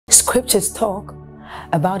Scriptures talk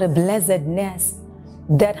about a blessedness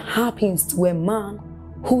that happens to a man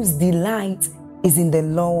whose delight is in the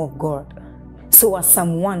law of God. So as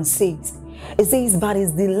Psalm 1 says, it says, but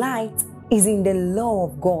his delight is in the law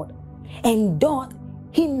of God, and doth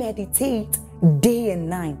he meditate day and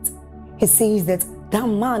night. He says that that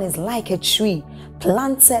man is like a tree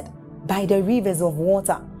planted by the rivers of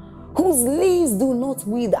water, whose leaves do not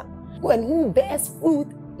wither, and who bears fruit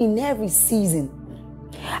in every season.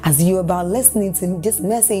 As you're about listening to this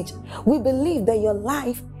message, we believe that your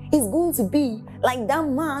life is going to be like that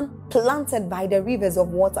man planted by the rivers of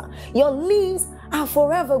water. Your leaves are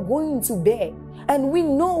forever going to bear. And we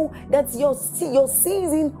know that your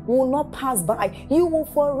season will not pass by. You will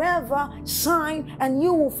forever shine and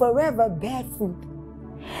you will forever bear fruit.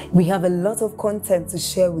 We have a lot of content to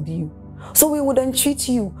share with you. So we would entreat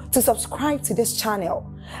you to subscribe to this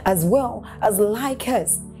channel, as well as like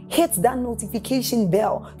us. Hit that notification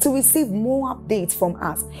bell to receive more updates from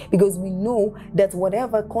us, because we know that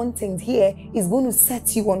whatever content here is going to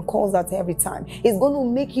set you on course at every time. It's going to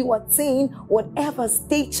make you attain whatever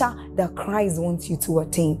stature that Christ wants you to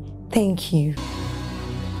attain. Thank you.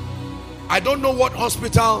 I don't know what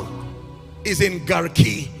hospital is in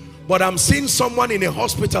Garki, but I'm seeing someone in a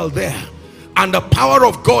hospital there, and the power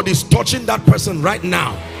of God is touching that person right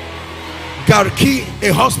now. Garki,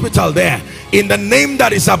 a hospital there. In the name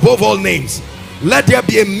that is above all names, let there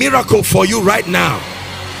be a miracle for you right now.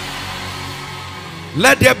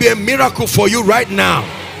 Let there be a miracle for you right now.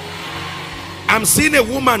 I'm seeing a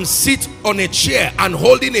woman sit on a chair and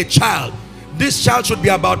holding a child. This child should be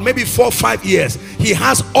about maybe 4 or 5 years. He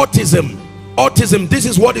has autism. Autism, this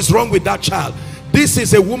is what is wrong with that child. This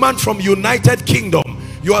is a woman from United Kingdom.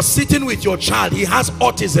 You are sitting with your child. He has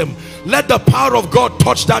autism. Let the power of God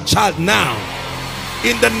touch that child now.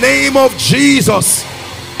 In the name of Jesus.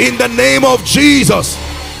 In the name of Jesus.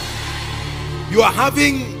 You are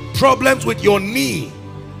having problems with your knee,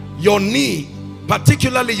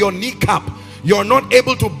 particularly your kneecap. You're not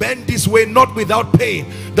able to bend this way, not without pain.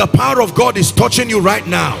 The power of God is touching you right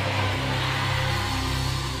now.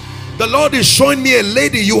 The Lord is showing me a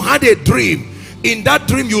lady. You had a dream. In that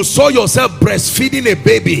dream you saw yourself breastfeeding a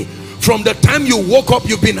baby. From the time you woke up,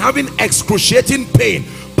 you've been having excruciating pain,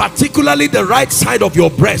 particularly the right side of your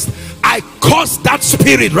breast. I curse that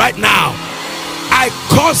spirit right now. I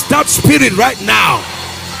curse that spirit right now.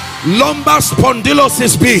 Lumbar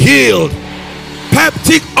spondylosis be healed.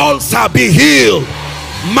 Peptic ulcer be healed.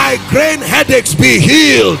 Migraine headaches be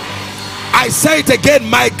healed. I say it again,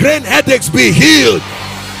 migraine headaches be healed.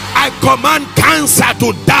 I command cancer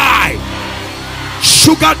to die.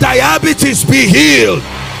 Sugar diabetes be healed.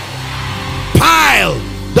 Pile,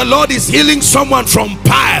 the Lord is healing someone from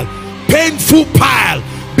pile. Painful pile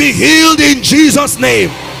be healed in Jesus'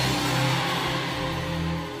 name.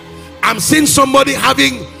 I'm seeing somebody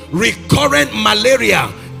having recurrent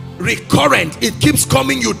malaria. Recurrent, it keeps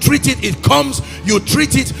coming, you treat it, it comes, you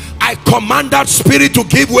treat it. I command that spirit to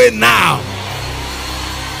give way now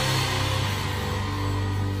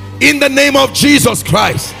in the name of Jesus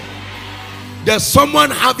Christ. There's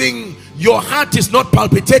someone having, your heart is not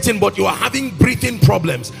palpitating, but you are having breathing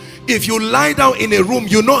problems. If you lie down in a room,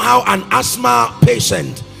 you know how an asthma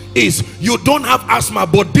patient is. You don't have asthma,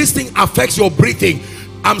 but this thing affects your breathing.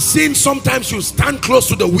 I'm seeing sometimes you stand close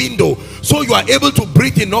to the window so you are able to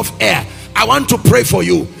breathe enough air. I want to pray for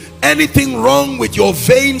you. Anything wrong with your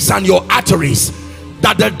veins and your arteries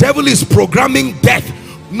that the devil is programming death,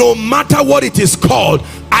 no matter what it is called,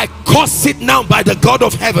 I curse it now by the God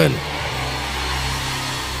of heaven.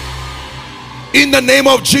 In the name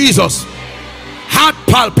of Jesus. Heart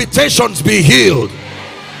palpitations be healed.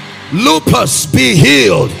 Lupus be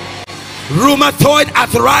healed. Rheumatoid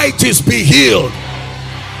arthritis be healed.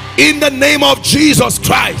 In the name of Jesus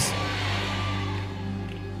Christ.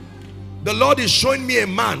 The Lord is showing me a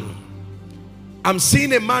man. I'm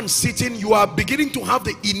seeing a man sitting. You are beginning to have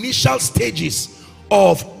the initial stages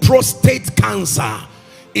of prostate cancer.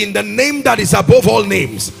 In the name that is above all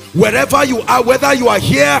names, wherever you are, whether you are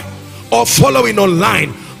here or following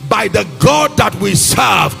online, by the God that we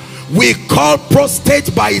serve, we call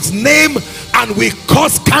prostate by its name and we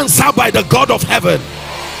cause cancer by the God of heaven.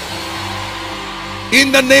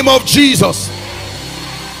 In the name of Jesus.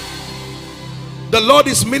 The Lord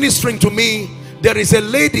is ministering to me. There is a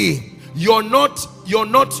lady, you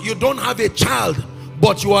don't have a child,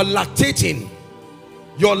 but you are lactating.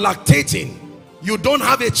 You're lactating. You don't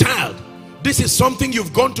have a child. This is something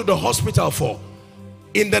you've gone to the hospital for.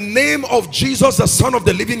 In the name of Jesus, the Son of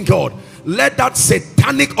the living God, let that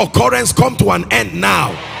satanic occurrence come to an end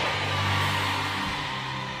now.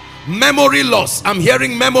 Memory loss. I'm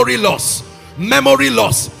hearing memory loss. Memory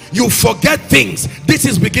loss. You forget things. This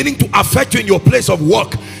is beginning to affect you in your place of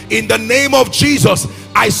work. In the name of Jesus,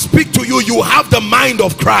 I speak to you. You have the mind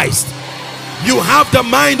of Christ. You have the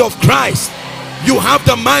mind of Christ. You have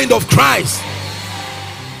the mind of Christ.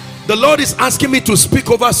 The Lord is asking me to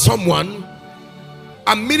speak over someone.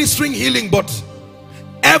 I'm ministering healing, but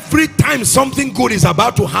every time something good is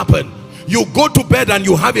about to happen, you go to bed and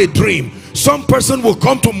you have a dream. Some person will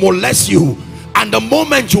come to molest you, and the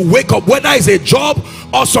moment you wake up, whether it's a job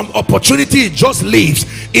or some opportunity, it just leaves.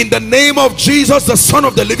 In the name of Jesus, the Son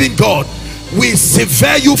of the living God, we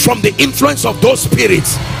sever you from the influence of those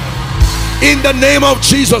spirits in the name of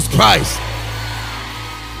Jesus Christ.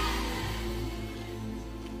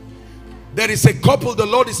 There is a couple the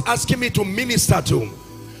Lord is asking me to minister to.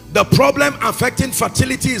 The problem affecting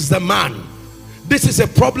fertility is the man. This is a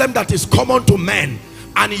problem that is common to men,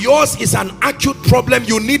 and yours is an acute problem.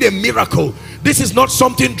 You need a miracle. This is not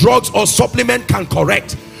something drugs or supplement can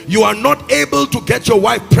correct. You are not able to get your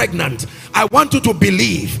wife pregnant. I want you to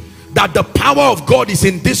believe that the power of God is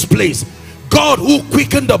in this place. God who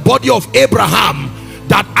quickened the body of Abraham,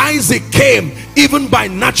 that Isaac came even by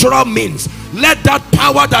natural means. Let that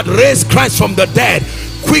power that raised Christ from the dead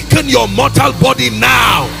quicken your mortal body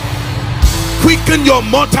now. Quicken your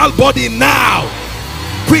mortal body now.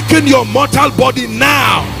 Quicken your mortal body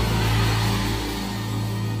now.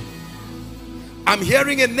 I'm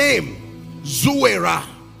hearing a name, Zuera.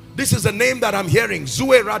 This is the name that I'm hearing,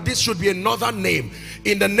 Zuera. This should be another name.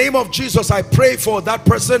 In the name of Jesus, I pray for that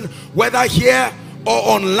person, whether here or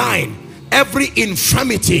online. Every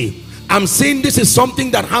infirmity, I'm saying this is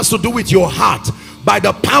something that has to do with your heart. By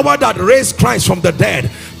the power that raised Christ from the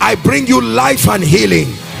dead, I bring you life and healing.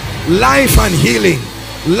 Life and healing.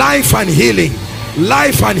 Life and healing.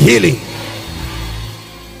 Life and healing.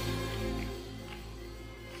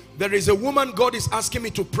 There is a woman God is asking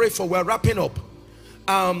me to pray for. We're wrapping up.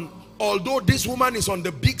 Although this woman is on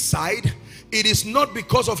the big side, it is not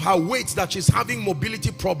because of her weight that she's having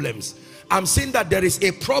mobility problems. I'm saying that there is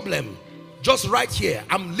a problem just right here.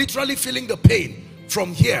 I'm literally feeling the pain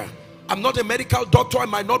from here. I'm not a medical doctor. I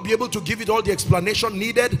might not be able to give it all the explanation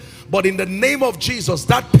needed, but in the name of Jesus,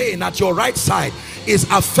 that pain at your right side is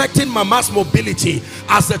affecting Mama's mobility.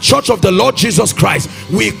 As the church of the Lord Jesus Christ,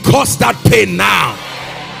 we cause that pain now.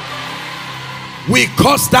 We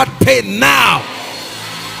cause that pain now.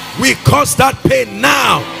 We cause that pain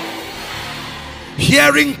now.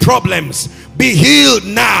 Hearing problems, be healed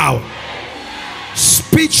now.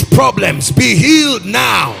 Speech problems, be healed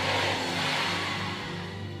now.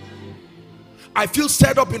 I feel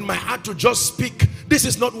set up in my heart to just speak. This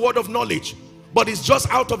is not word of knowledge, but it's just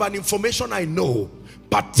out of an information I know,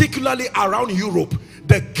 particularly around Europe.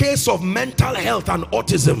 The case of mental health and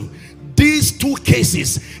autism, these two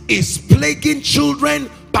cases is plaguing children,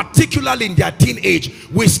 particularly in their teenage.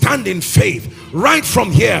 We stand in faith. Right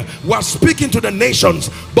from here, we're speaking to the nations,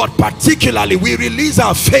 but particularly we release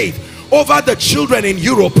our faith over the children in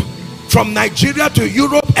Europe, from Nigeria to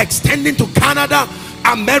Europe, extending to Canada,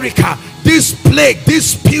 America. This plague,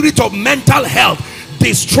 this spirit of mental health,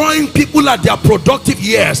 destroying people at their productive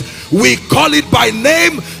years, we call it by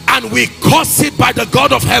name and we curse it by the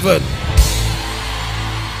God of heaven.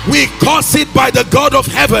 We curse it by the God of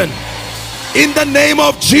heaven in the name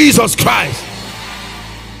of Jesus Christ.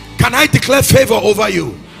 Can I declare favor over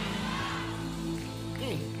you?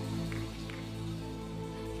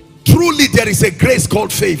 Truly there is a grace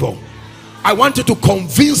called favor. I want you to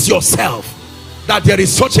convince yourself that there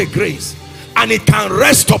is such a grace, and it can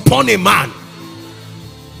rest upon a man.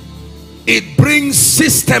 It brings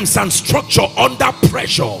systems and structure under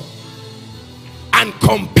pressure and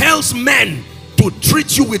compels men to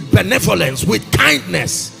treat you with benevolence, with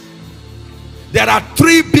kindness. There are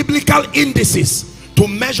 3 biblical indices to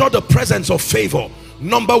measure the presence of favor.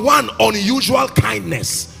 Number 1, unusual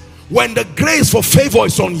kindness. When the grace for favor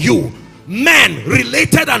is on you, men,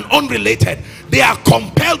 related and unrelated, they are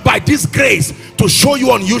compelled by this grace to show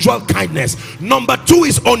you unusual kindness. Number 2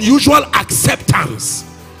 is unusual acceptance.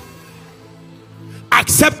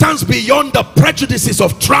 Acceptance beyond the prejudices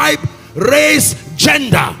of tribe, race,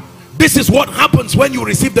 gender. This is what happens when you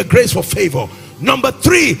receive the grace for favor. Number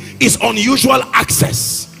 3 is unusual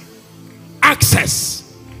access.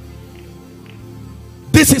 Access.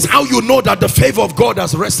 This is how you know that the favor of God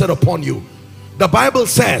has rested upon you. The Bible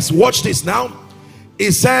says, watch this now.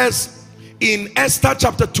 It says in Esther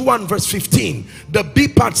chapter 2 and verse 15, the B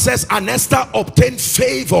part says, and Esther obtained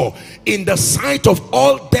favor in the sight of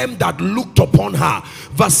all them that looked upon her.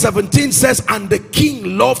 Verse 17 says, and the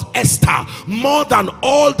king loved Esther more than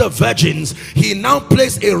all the virgins. He now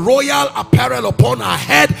placed a royal apparel upon her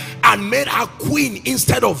head and made her queen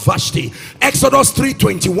instead of Vashti. Exodus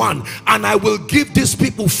 3:21, and I will give these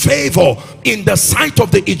people favor in the sight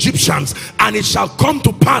of the Egyptians, and it shall come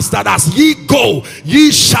to pass that as ye go,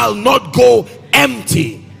 ye shall not go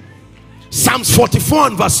empty. Psalms 44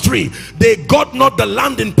 and verse 3, they got not the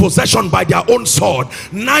land in possession by their own sword,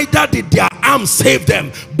 neither did their arm save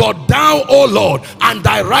them, but thou, O Lord, and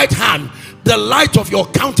thy right hand, the light of your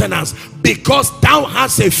countenance, because thou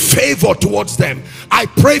hast a favor towards them. I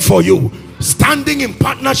pray for you, standing in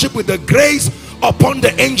partnership with the grace upon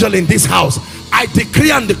the angel in this house. I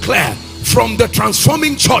decree and declare, from the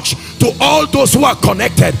transforming church to all those who are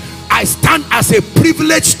connected, I stand as a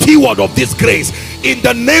privileged steward of this grace in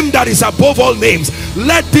the name that is above all names.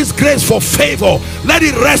 Let this grace for favor, let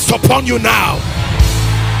it rest upon you now.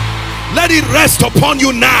 Let it rest upon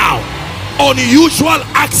you now. Unusual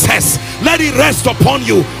access, let it rest upon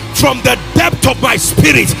you. From the depth of my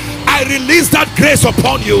spirit, I release that grace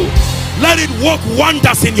upon you. Let it work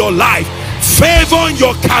wonders in your life. Favor in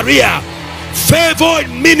your career, favor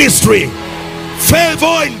in ministry,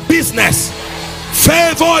 favor in business,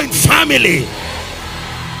 favor in family.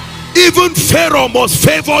 Even Pharaoh must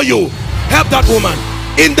favor you. Help that woman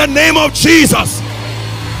in the name of Jesus.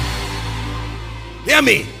 Hear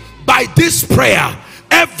me. By this prayer,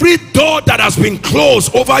 every door that has been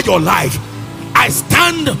closed over your life, I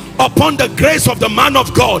stand upon the grace of the man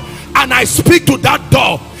of God and I speak to that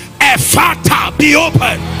door. Ephata, be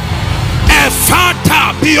open.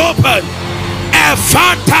 Ephata, be open.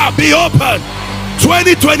 Ephata, be open.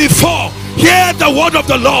 2024, hear the word of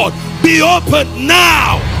the Lord. Be open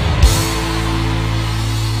now.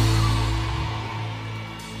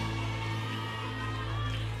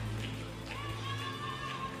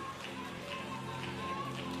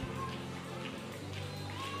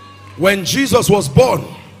 When Jesus was born,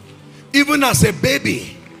 even as a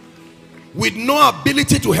baby with no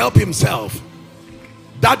ability to help himself,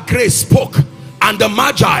 that grace spoke, and the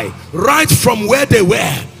Magi, right from where they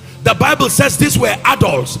were, the Bible says these were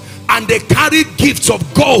adults, and they carried gifts of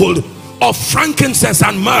gold, of frankincense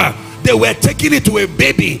and myrrh. They were taking it to a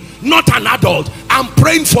baby, not an adult. I'm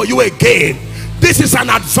praying for you again. This is an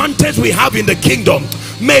advantage we have in the kingdom.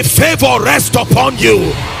 May favor rest upon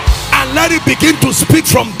you, and let it begin to speak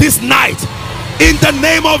from this night in the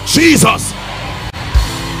name of Jesus.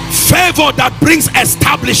 Favor that brings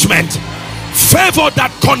establishment, favor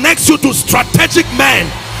that connects you to strategic men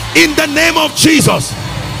in the name of Jesus.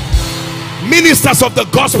 Ministers of the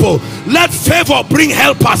gospel, let favor bring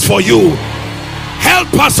helpers for you,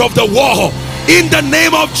 helpers of the war in the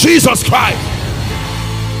name of Jesus Christ.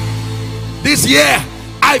 This year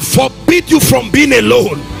I forbid you from being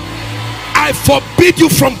alone. I forbid you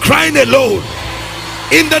from crying alone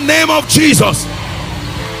in the name of Jesus.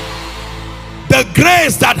 The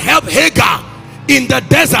grace that helped Hagar in the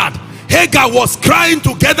desert, Hagar was crying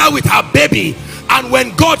together with her baby, and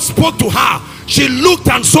when God spoke to her, she looked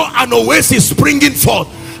and saw an oasis springing forth.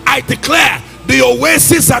 I declare, the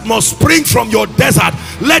oasis that must spring from your desert,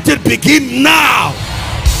 let it begin now.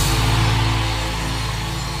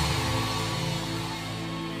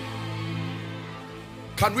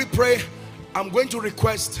 Can we pray? I'm going to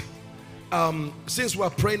request, since we're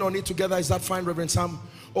praying on it together, is that fine, Reverend Sam?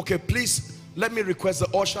 Okay, please let me request the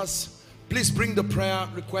ushers, please bring the prayer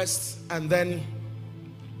requests, and then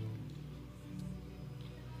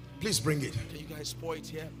please bring it. Can you guys pour it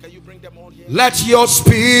here? Can you bring them all here? Let your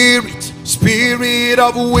spirit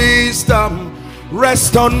of wisdom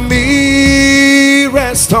rest on me,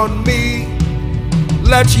 rest on me.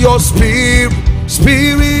 Let your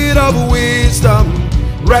spirit of wisdom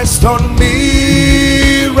rest on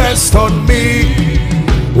me, rest on me.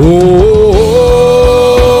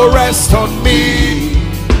 Oh, rest on me.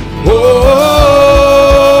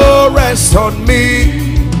 Oh, rest on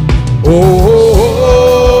me.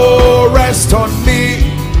 Oh, rest on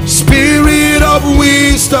me. Spirit of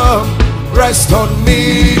wisdom, rest on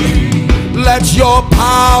me. Let your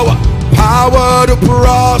power to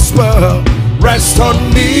prosper, rest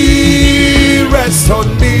on me, rest on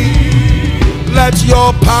me. Let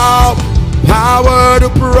your power to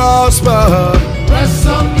prosper, rest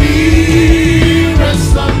on me,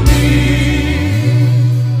 rest on me.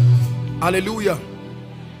 Hallelujah.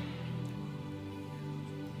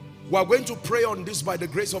 We are going to pray on this by the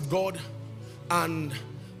grace of God, and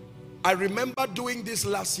I remember doing this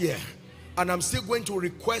last year, and I'm still going to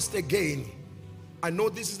request again. I know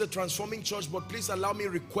this is the Transforming Church, but please allow me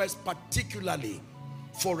request particularly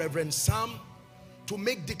for Reverend Sam to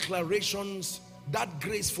make declarations, that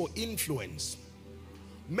grace for influence.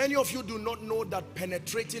 Many of you do not know that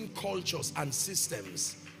penetrating cultures and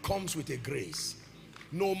systems comes with a grace.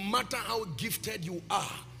 No matter how gifted you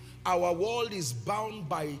are, Our world is bound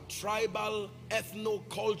by tribal,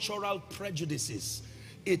 ethno-cultural prejudices.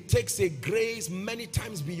 It takes a grace many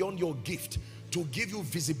times beyond your gift to give you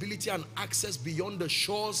visibility and access beyond the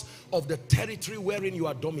shores of the territory wherein you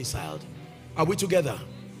are domiciled. Are we together?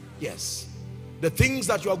 Yes. The things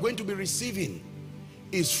that you are going to be receiving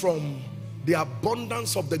is from the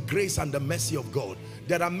abundance of the grace and the mercy of God.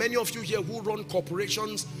 There are many of you here who run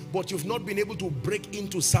corporations, but you've not been able to break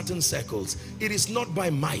into certain circles. It is not by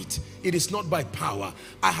might. It is not by power.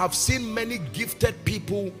 I have seen many gifted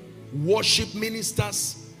people, worship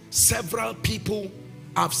ministers, several people.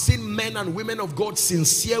 I've seen men and women of God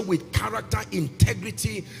sincere with character,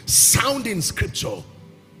 integrity, sound in scripture.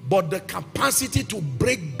 But the capacity to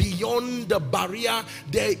break beyond the barrier,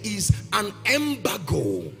 there is an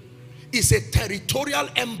embargo. It's a territorial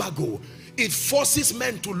embargo. It forces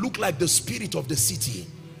men to look like the spirit of the city.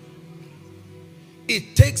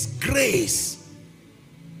 It takes grace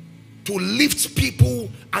to lift people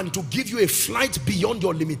and to give you a flight beyond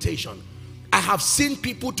your limitation. I have seen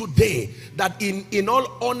people today that in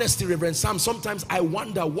all honesty, Reverend Sam, sometimes I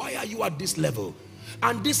wonder, why are you at this level?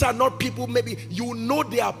 And these are not people, maybe you know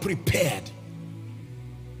they are prepared.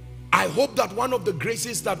 I hope that one of the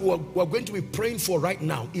graces that we're going to be praying for right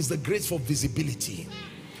now is the grace for visibility.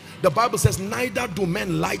 The Bible says, neither do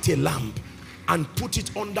men light a lamp and put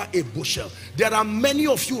it under a bushel. There are many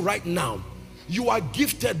of you right now, you are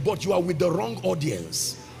gifted, but you are with the wrong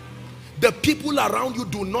audience. The people around you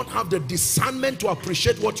do not have the discernment to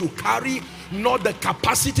appreciate what you carry, nor the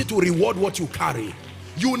capacity to reward what you carry.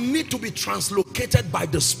 You need to be translocated by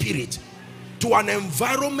the Spirit to an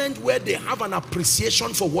environment where they have an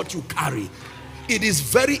appreciation for what you carry. It is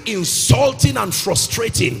very insulting and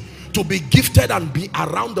frustrating to be gifted and be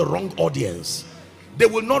around the wrong audience. They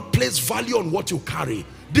will not place value on what you carry.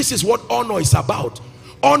 This is what honor is about.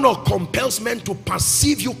 Honor compels men to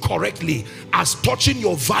perceive you correctly as touching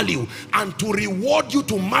your value and to reward you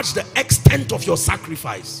to match the extent of your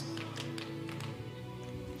sacrifice.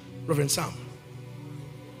 Reverend Sam,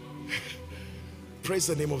 praise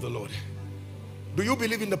the name of the Lord. Do you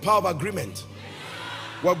believe in the power of agreement?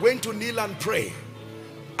 We're going to kneel and pray.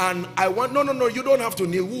 And I want, no, you don't have to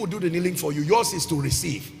kneel. Who will do the kneeling for you? Yours is to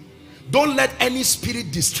receive. Don't let any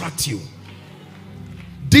spirit distract you.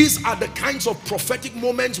 These are the kinds of prophetic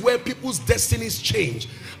moments where people's destinies change.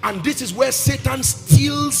 And this is where Satan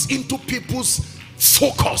steals into people's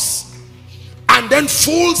focus and then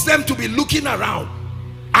fools them to be looking around.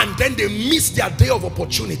 And then they miss their day of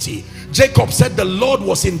opportunity. Jacob said, the Lord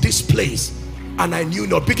was in this place and I knew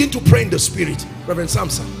not. Begin to pray in the Spirit. Reverend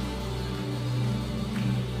Samson.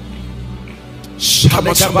 Come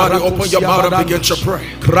on, somebody open your mouth and begin to pray.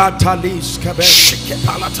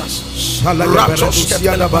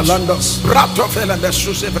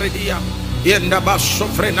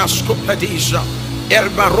 El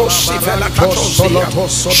Barosi Vela Catosia,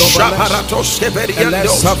 Shabaratos Keveriando,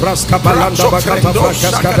 Sabraska Balanda Bacata,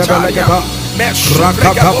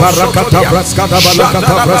 Rakata Barakata Brascada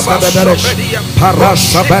Balacata Brascada,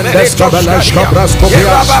 Parasa Bendes Cabeleshka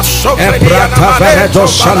Brascovia, Ebrata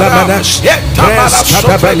Veredos Salamanes,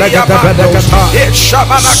 Brascata Belegata Belegata,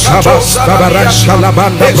 Shabas Cabarashka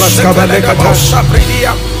Labanda Brascabelegata.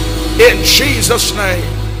 In Jesus' name,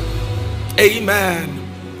 amen.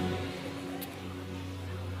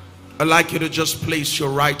 I'd like you to just place your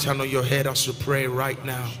right hand on your head as you pray right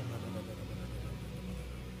now.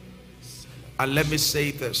 And let me say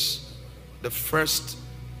this. The first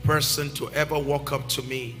person to ever walk up to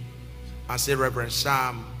me and say, Reverend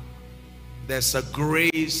Sam, there's a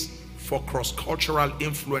grace for cross-cultural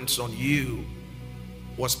influence on you,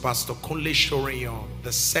 was Pastor Kunle Shorinyon.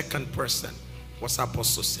 The second person was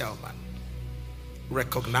Apostle Selman.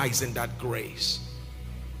 Recognizing that grace.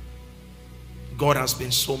 God has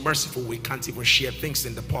been so merciful, we can't even share things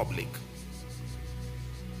in the public.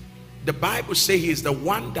 The Bible says he is the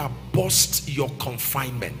one that bursts your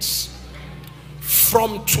confinements.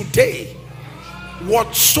 From today,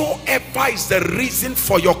 whatsoever is the reason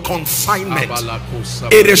for your confinement,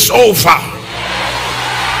 it is over.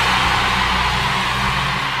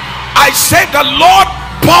 I say the Lord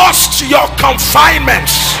burst your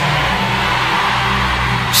confinements.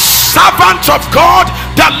 Servant of God,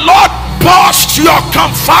 the Lord burst your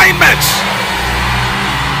confinements.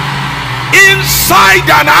 Inside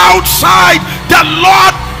and outside, the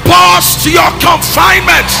Lord burst your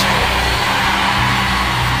confinements.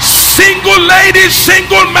 Single lady,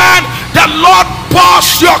 single man, the Lord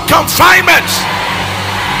burst your confinements.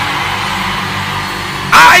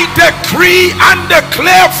 I decree and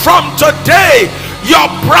declare from today, your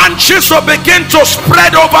branches will begin to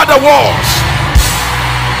spread over the walls.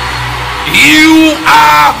 You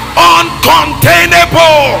are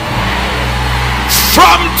uncontainable.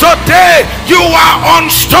 From today, you are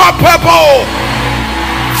unstoppable.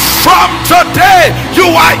 From today, you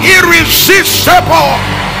are irresistible.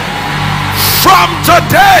 From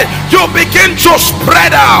today, you begin to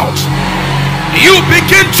spread out. You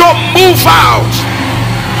begin to move out.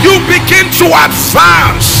 You begin to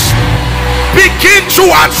advance. Begin to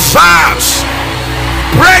advance.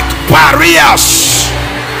 Break barriers.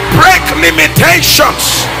 Break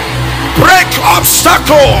limitations. Break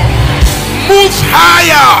obstacles. Move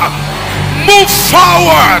higher. Move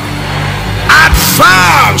forward.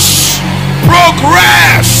 Advance.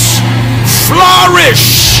 Progress.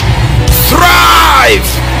 Flourish. Thrive.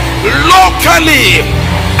 Locally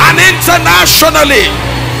and internationally.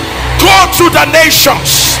 Go to the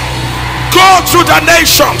nations. Go to the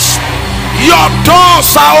nations. Your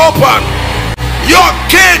doors are open. Your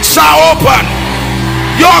gates are open.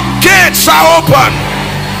 Your gates are open.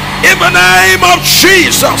 In the name of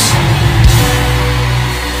Jesus.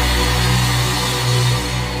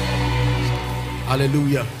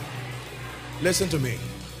 Hallelujah. Listen to me.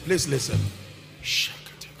 Please listen.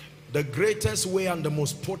 The greatest way and the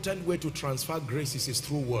most potent way to transfer grace is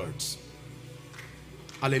through words.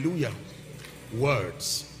 Hallelujah.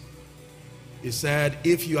 Words. He said,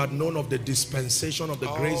 if you had known of the dispensation of the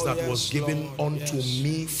grace that was given unto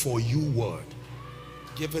me for you, word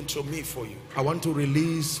given to me for you. I want to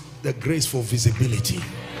release the grace for visibility.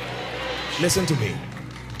 Listen to me.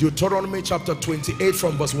 Deuteronomy chapter 28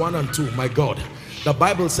 from verse 1 and 2. My God, the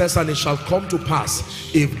Bible says, and it shall come to pass,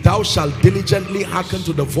 if thou shalt diligently hearken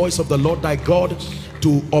to the voice of the Lord thy God,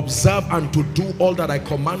 to observe and to do all that I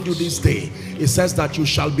command you this day, it says that you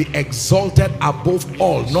shall be exalted above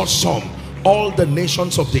all, not some, all the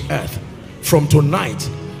nations of the earth. From tonight,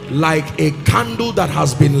 like a candle that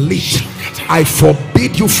has been lit, I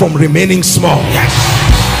forbid you from remaining small. Yes.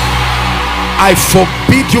 I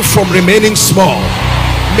forbid you from remaining small.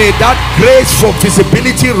 May that grace for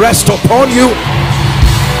visibility rest upon you.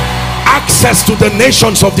 Access to the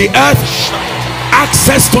nations of the earth,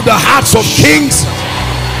 access to the hearts of kings,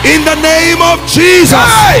 in the name of Jesus.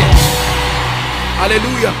 Hey!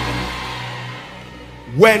 Hallelujah.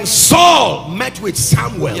 When Saul met with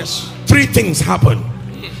Samuel, three things happened.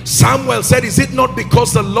 Samuel said, is it not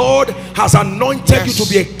because the Lord has anointed you to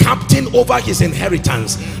be a captain over his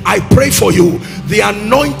inheritance? I pray for you, the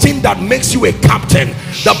anointing that makes you a captain,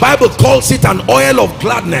 the Bible calls it an oil of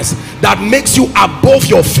gladness that makes you above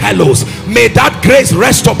your fellows. May that grace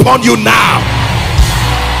rest upon you now.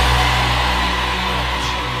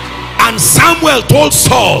 And Samuel told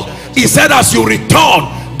Saul, he said, as you return,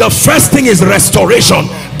 the first thing is restoration,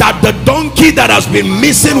 that the donkey that has been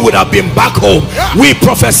missing would have been back home. We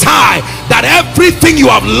prophesy that everything you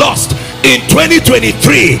have lost in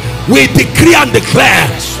 2023, we decree and declare,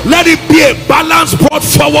 let it be a balance brought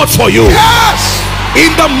forward for you. In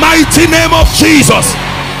the mighty name of Jesus,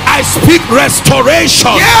 I speak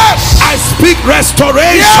restoration. I speak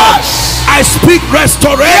restoration. I speak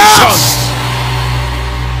restoration.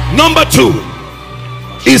 Number two,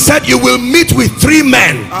 he said you will meet with three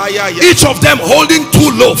men, each of them holding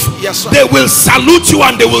two loaves. They will salute you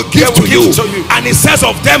and they will give to you. And he says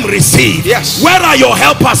of them receive. Where are your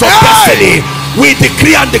helpers of destiny? We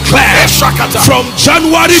decree and declare from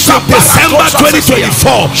January to December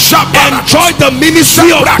 2024, enjoy the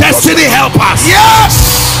ministry of destiny helpers.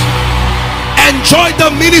 Enjoy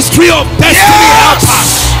the ministry of destiny helpers.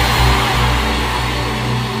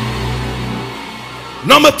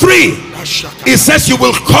 Number three, it says you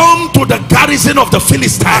will come to the garrison of the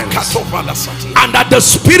Philistines, and that the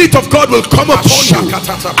Spirit of God will come upon you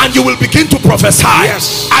and you will begin to prophesy.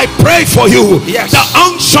 I pray for you, the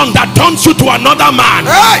unction that turns you to another man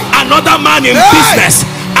in business,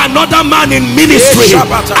 another man in ministry,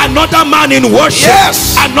 another man in worship,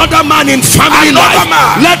 another man in family life.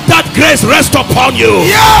 Let that grace rest upon you.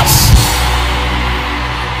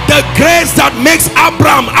 The grace that makes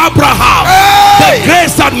Abraham, the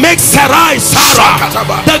grace that makes Sarai, Sarah,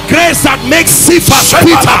 the grace that makes Cephas,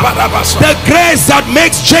 Peter, the grace that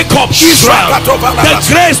makes Jacob, Israel, the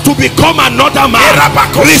grace to become another man.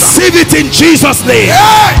 Receive it in Jesus' name.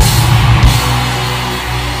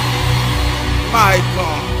 My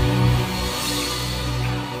God.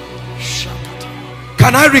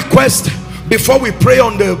 Can I request, before we pray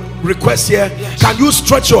on the request here, can you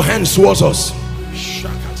stretch your hands towards us?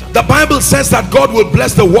 The Bible says that God will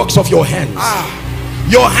bless the works of your hands.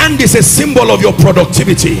 Your hand is a symbol of your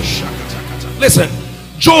productivity. Listen,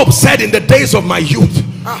 Job said, in the days of my youth,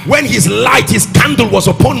 when his light, his candle was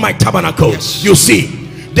upon my tabernacle. You see,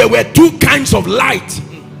 there were two kinds of light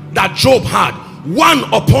that Job had. one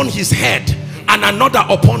upon his head and another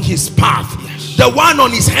upon his path. Yes. The one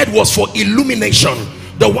on his head was for illumination,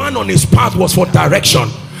 the one on his path was for direction,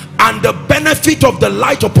 and the benefit of the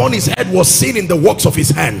light upon his head was seen in the works of his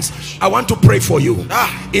hands. I want to pray for you.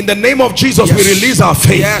 In the name of Jesus, yes, we release our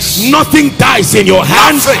faith. Yes. Nothing dies in your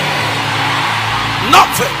hands.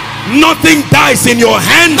 Nothing. Nothing dies in your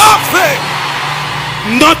hands. Nothing.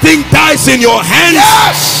 Nothing dies in your hands.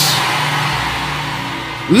 Yes.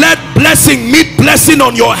 Let blessing meet blessing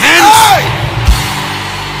on your hands. Hey.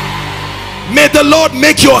 May the Lord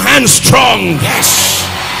make your hands strong. Yes.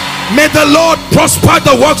 May the Lord prosper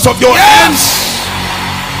the works of your hands.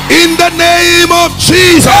 In the name of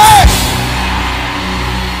Jesus. Hey.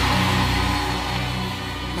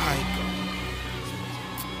 My God.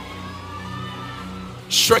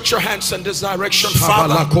 Stretch your hands in this direction.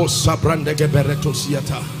 Father, I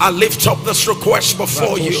lift up this request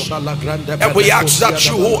before you, and we ask that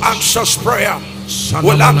you who answers prayer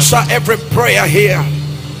will answer every prayer here.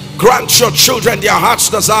 Grant your children their heart's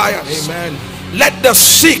desires. Amen. Let the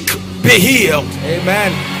sick be healed.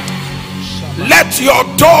 Amen. Let your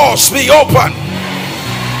doors be open.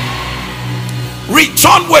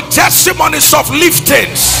 Return with testimonies of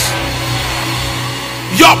liftings.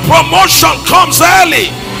 Your promotion comes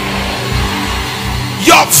early.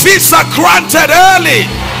 Your visa granted early.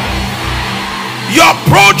 Your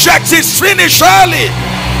project is finished early.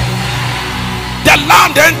 The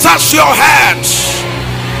land enters your hands.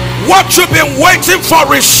 What you've been waiting for,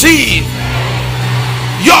 receive.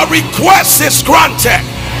 Your request is granted.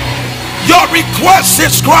 Your request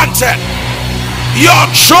is granted. Your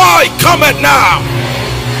joy cometh now.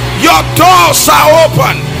 Your doors are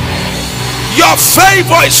open. Your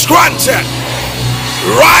favor is granted.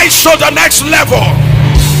 Rise to the next level.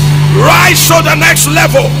 Rise to the next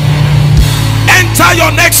level. Enter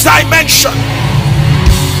your next dimension.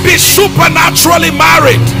 Be supernaturally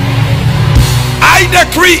married. I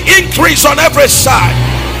decree increase on every side.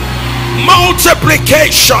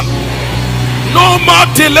 Multiplication. No more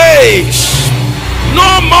delays.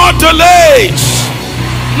 No more delays.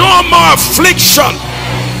 No more affliction.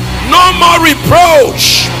 No more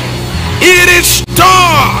reproach. It is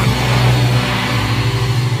done.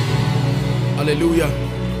 Hallelujah.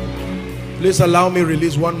 Please allow me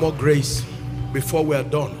release one more grace before we are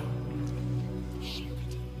done.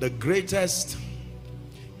 The greatest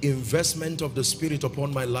investment of the Spirit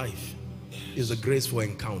upon my life is the grace for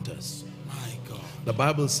encounters. My God. The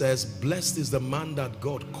Bible says, blessed is the man that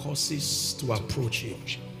God causes to approach him.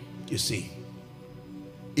 You see,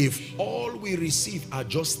 if all we receive are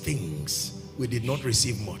just things, we did not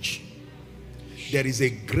receive much. There is a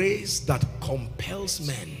grace that compels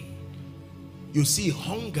men. You see,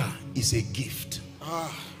 hunger is a gift.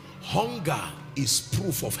 Hunger is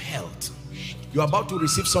proof of health. You're about to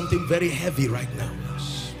receive something very heavy right now.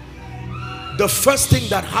 The first thing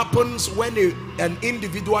that happens when an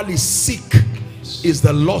individual is sick is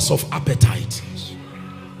the loss of appetite.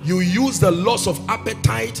 You use the loss of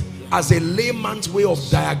appetite as a layman's way of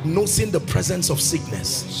diagnosing the presence of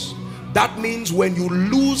sickness. That means when you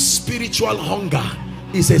lose spiritual hunger,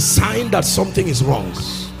 it's a sign that something is wrong.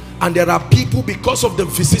 And there are people, because of the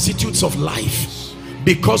vicissitudes of life,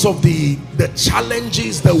 because of the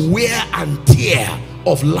challenges, the wear and tear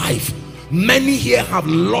of life, many here have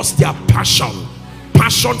lost their passion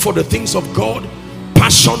for the things of God,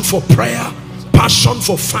 passion for prayer, passion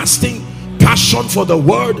for fasting, passion for the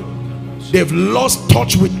word. They've lost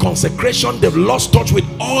touch with consecration. They've lost touch with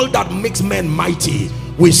all that makes men mighty.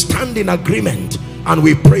 We stand in agreement and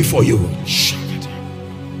we pray for you.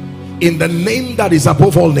 In the name that is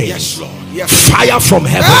above all names. Yes, Lord. Yes. Fire from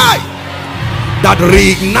heaven. Hey! That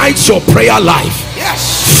reignites your prayer life.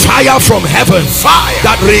 Yes. Fire from heaven. Fire.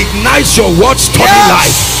 That reignites your word study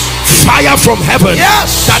life. Fire from heaven.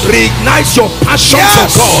 Yes. That reignites your passion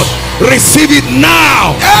Yes. for God. Receive it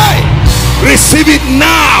now. Hey. Receive it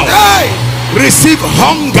now. Hey. Receive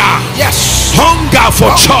hunger. Yes. Hunger for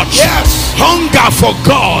church. Yes. Hunger for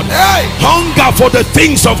God. Hey. Hunger for the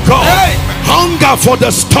things of God. Hey. Hunger for the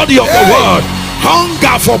study of the word.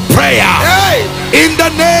 Hunger for prayer. Hey. In the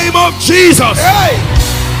name of Jesus. Hey.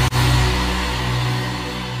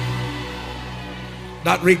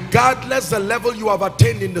 That regardless the level you have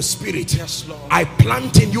attained in the spirit, Yes, Lord. I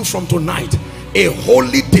plant in you from tonight a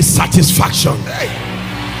holy dissatisfaction. Hey.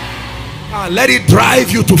 Let it drive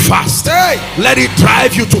you to fast. Hey. Let it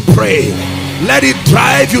drive you to pray. Let it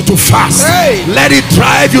drive you to fast. Hey. Let it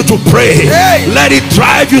drive you to pray. Hey. Let it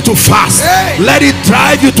drive you to fast. Hey. Let it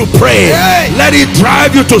drive you to pray. Hey. Let it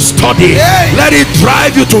drive you to study. Hey. Let it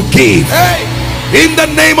drive you to give. Hey. In the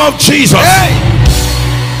name of Jesus. Hey.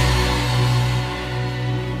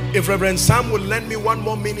 If Reverend Sam will lend me 1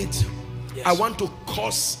 more minute, Yes. I want to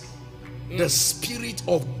cause the spirit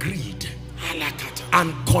of greed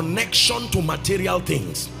and connection to material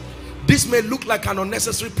things. This may look like an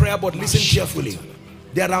unnecessary prayer, but listen carefully.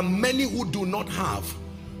 There are many who do not have,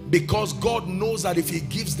 because God knows that if he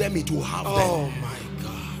gives them, it will have them. Oh my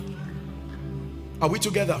God. Are we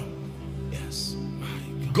together? Yes.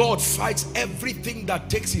 God fights everything that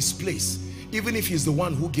takes his place, even if he's the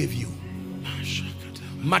one who gave you.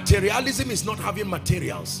 Materialism is not having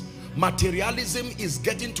materials. Materialism is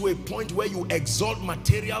getting to a point where you exalt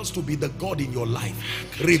materials to be the God in your life,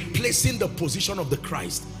 replacing the position of the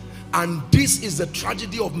Christ. And this is the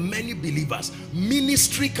tragedy of many believers.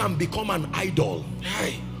 Ministry can become an idol.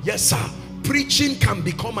 Yes, sir. Preaching can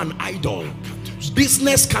become an idol.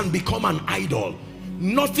 Business can become an idol.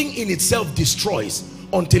 Nothing in itself destroys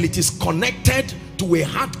until it is connected to a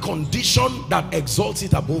heart condition that exalts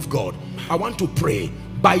it above God. I want to pray.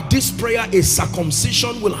 By this prayer, a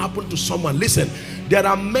circumcision will happen to someone. Listen, there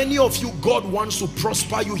are many of you, God wants to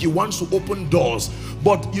prosper you. He wants to open doors.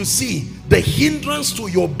 But you see, the hindrance to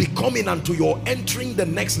your becoming and to your entering the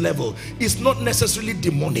next level is not necessarily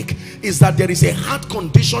demonic. It's that there is a heart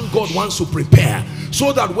condition God wants to prepare,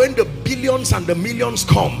 so that when the billions and the millions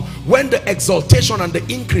come, when the exaltation and the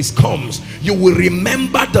increase comes, you will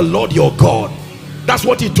remember the Lord your God. That's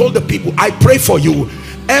what he told the people. I pray for you.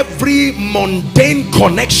 Every mundane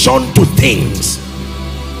connection to things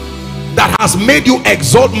that has made you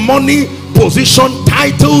exalt money, position,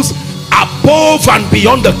 titles above and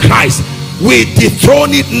beyond the Christ, we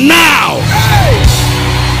dethrone it now.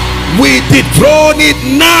 We dethrone it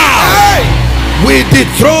now. We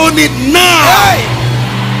dethrone it now.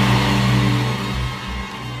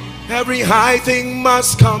 Every high thing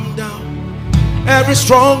must come down. Every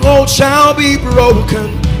stronghold shall be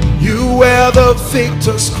broken. You wear the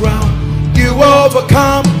victor's crown. You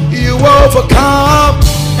overcome, you overcome.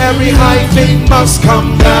 Every high thing must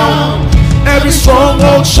come down. Every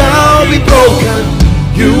stronghold shall be broken.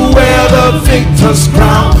 You wear the victor's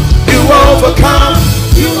crown. You overcome,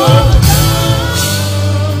 you overcome.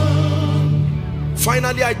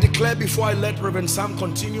 Finally, I declare, before I let Reverend Sam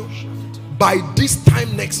continue, by this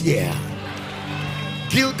time next year,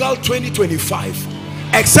 Gilgal 2025,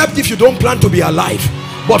 except if you don't plan to be alive,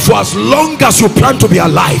 but for as long as you plan to be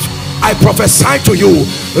alive, I prophesy to you,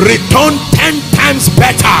 return 10 times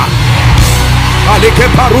better.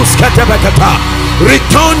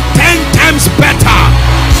 Return 10 times better,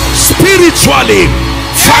 spiritually,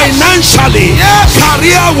 financially,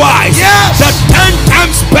 career-wise. The 10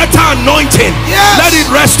 times better anointing, let it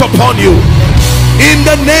rest upon you in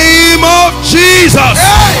the name of Jesus.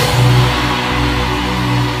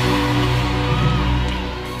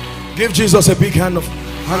 Give Jesus a big hand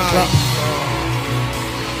clap.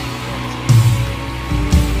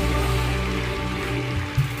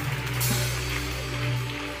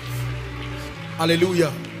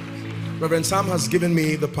 Hallelujah. Reverend Sam has given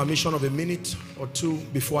me the permission of a minute or two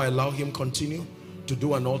before I allow him continue to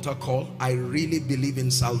do an altar call. I really believe in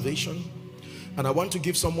salvation, and I want to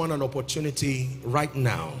give someone an opportunity right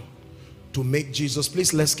now to make Jesus.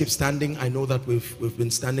 Please, let's keep standing. I know that we've been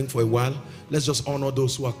standing for a while. Let's just honor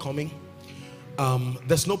those who are coming.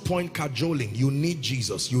 There's no point cajoling. You need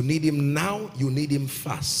Jesus. You need him now. You need him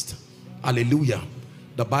fast. Hallelujah.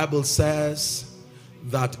 The Bible says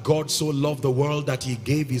that God so loved the world that he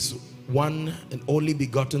gave his one and only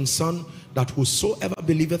begotten Son, that whosoever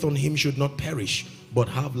believeth on him should not perish, but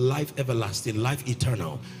have life everlasting, life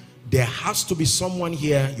eternal. There has to be someone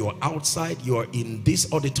here. You're outside, you're in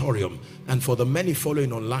this auditorium, and for the many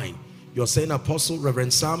following online, you're saying, Apostle,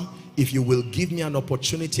 Reverend Sam, if you will give me an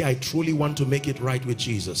opportunity, I truly want to make it right with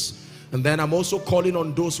Jesus. And then I'm also calling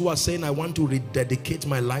on those who are saying, I want to rededicate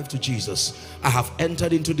my life to Jesus. I have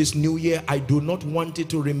entered into this new year. I do not want it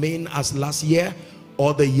to remain as last year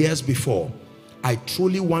or the years before. I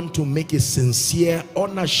truly want to make a sincere,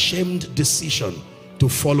 unashamed decision to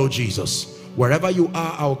follow Jesus. Wherever you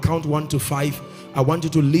are, I'll count 1 to 5. I want you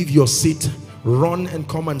to leave your seat, run and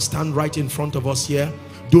come and stand right in front of us here.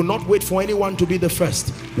 Do not wait for anyone to be the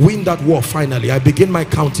first. Win that war finally. I begin my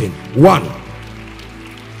counting. 1.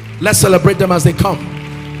 Let's celebrate them as they come.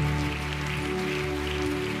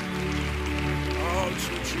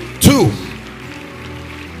 2.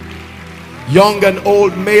 Young and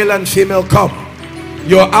old, male and female, come.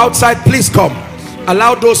 You're outside, please come.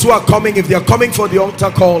 Allow those who are coming, if they are coming for the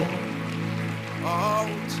altar call,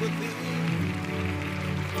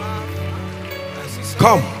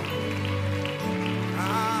 come.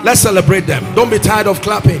 Let's celebrate them. Don't be tired of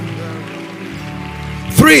clapping.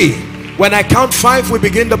 3. When I count 5, we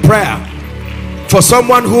begin the prayer. For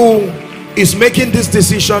someone who is making this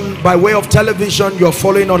decision by way of television, you're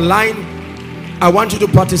following online, I want you to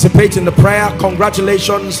participate in the prayer.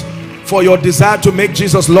 Congratulations for your desire to make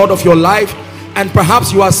Jesus Lord of your life. And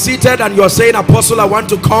perhaps you are seated and you are saying, Apostle, I want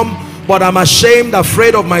to come, but I'm ashamed,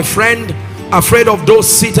 afraid of my friend, afraid of those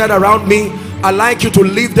seated around me. I'd like you to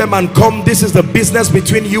leave them and come. This is the business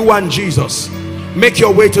between you and Jesus. Make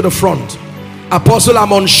your way to the front. Apostle,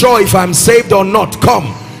 I'm unsure if I'm saved or not.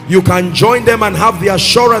 Come. You can join them and have the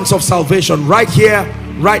assurance of salvation right here,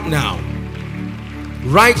 right now.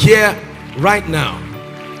 Right here, right now.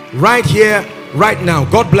 Right here, right now.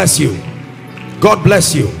 God bless you. God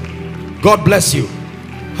bless you. God bless you.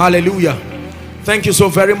 Hallelujah. Thank you so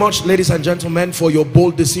very much, ladies and gentlemen, for your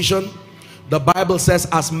bold decision. The Bible says,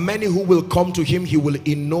 as many who will come to him, he will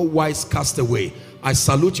in no wise cast away. I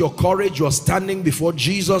salute your courage. You are standing before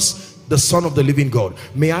Jesus, the Son of the living God.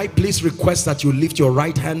 May I please request that you lift your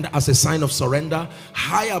right hand as a sign of surrender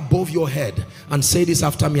high above your head and say this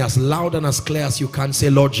after me as loud and as clear as you can. Say,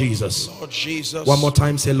 Lord Jesus. Lord Jesus. One more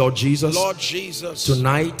time, say, Lord Jesus. Lord Jesus.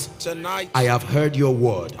 Tonight I have heard your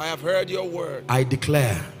word. I have heard your word. I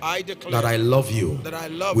declare that I love you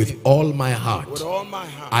with all my heart. With all my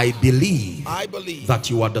heart. I believe that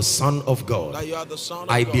you are the Son of God. That you are the Son of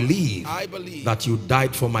I God. believe that you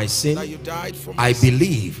died for my sin. That you died for my I sin.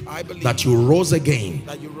 believe that you rose again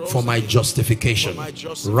for my justification.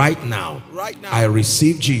 Right now, I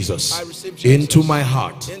receive Jesus into my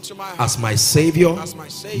heart as my Savior,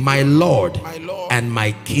 my Lord, and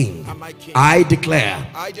my King. I declare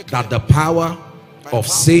that the power of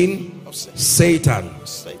sin, Satan,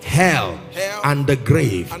 hell, and the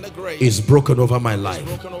grave is broken over my life.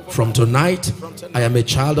 From tonight, I am a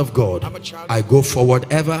child of God. I go forward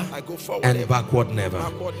ever and backward never.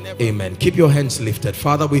 Amen. Keep your hands lifted.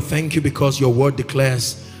 Father, we thank you because your word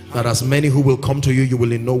declares that as many who will come to you, you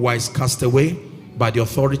will in no wise cast away. By the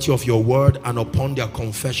authority of your word and upon their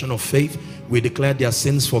confession of faith, we declare their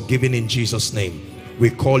sins forgiven in Jesus' name. We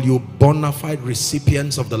call you bona fide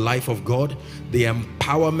recipients of the life of God. The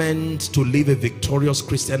empowerment to live a victorious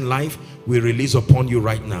Christian life we release upon you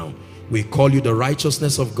right now. We call you the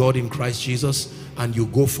righteousness of God in Christ Jesus, and you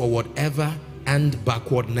go forward ever and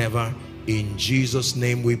backward never. In Jesus'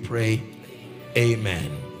 name we pray.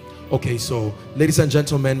 Amen. Okay, so ladies and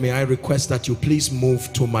gentlemen, may I request that you please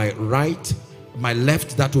move to my right. My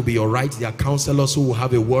left, that will be your right. There are counselors who will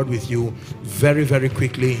have a word with you very, very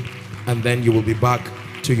quickly, and then you will be back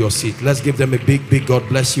to your seat. Let's give them a big God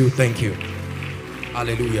bless you. Thank you.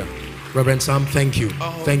 Hallelujah. Reverend Sam, thank you.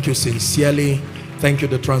 Thank you sincerely. Thank you,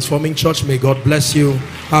 the Transforming Church. May God bless you.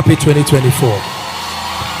 Happy 2024.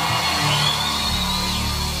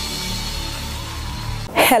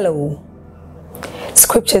 Hello.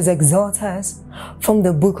 Scriptures exhort us from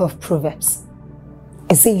the book of Proverbs.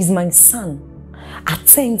 It says, my son,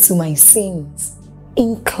 attend to my sayings.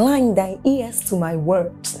 Incline thy ears to my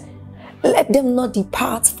words. Let them not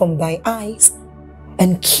depart from thy eyes,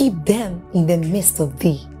 and keep them in the midst of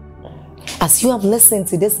thee. As you have listened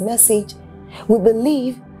to this message, we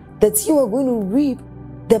believe that you are going to reap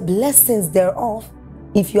the blessings thereof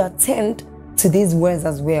if you attend to these words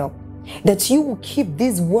as well. That you will keep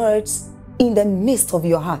these words in the midst of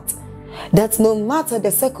your heart. That no matter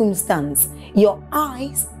the circumstance, your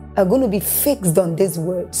eyes are going to be fixed on these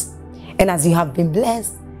words. And as you have been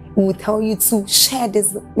blessed, we will tell you to share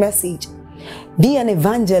this message. Be an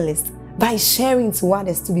evangelist by sharing to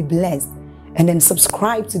others to be blessed. And then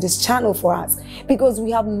subscribe to this channel for us, because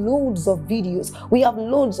we have loads of videos, we have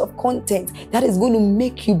loads of content that is going to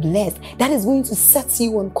make you blessed, that is going to set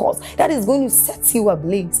you on course, that is going to set you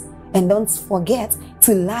ablaze. And don't forget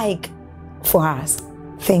to like for us.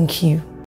 Thank you.